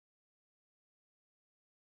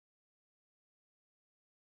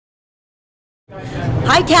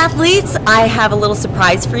Hi Kathletes, I have a little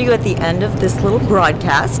surprise for you at the end of this little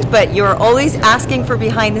broadcast, but you're always asking for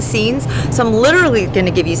behind the scenes, so I'm literally going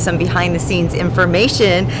to give you some behind the scenes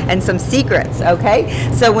information and some secrets,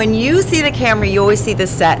 okay? So when you see the camera, you always see the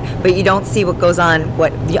set, but you don't see what goes on.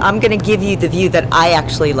 I'm going to give you the view that I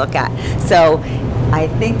actually look at. So I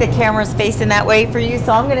think the camera's facing that way for you,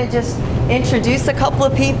 so I'm going to just introduce a couple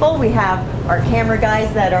of people. We have our camera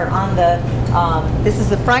guys that are on the this is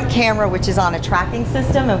the front camera, which is on a tracking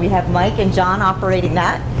system, and we have Mike and John operating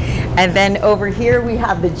that. And then over here we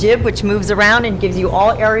have the jib, which moves around and gives you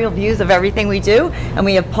all aerial views of everything we do, and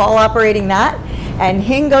we have Paul operating that. And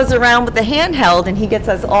Hing goes around with the handheld, and he gets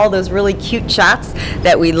us all those really cute shots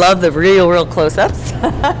that we love, the real close-ups.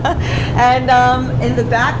 And in the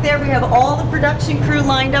back there we have all the production crew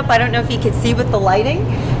lined up. I don't know if you can see with the lighting.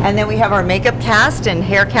 And then we have our makeup cast and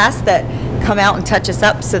hair cast that come out and touch us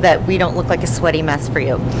up so that we don't look like a sweaty mess for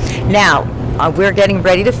you. Now, we're getting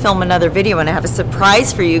ready to film another video, and I have a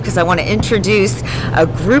surprise for you because I want to introduce a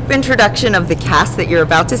group introduction of the cast that you're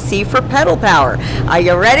about to see for Pedal Power. Are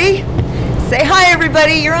you ready? Say hi,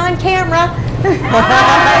 everybody. You're on camera.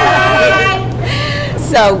 Hi.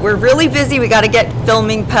 So we're really busy. We got to get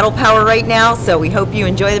filming Pedal Power right now, so we hope you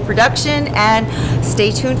enjoy the production and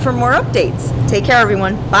stay tuned for more updates. Take care,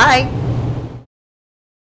 everyone. Bye.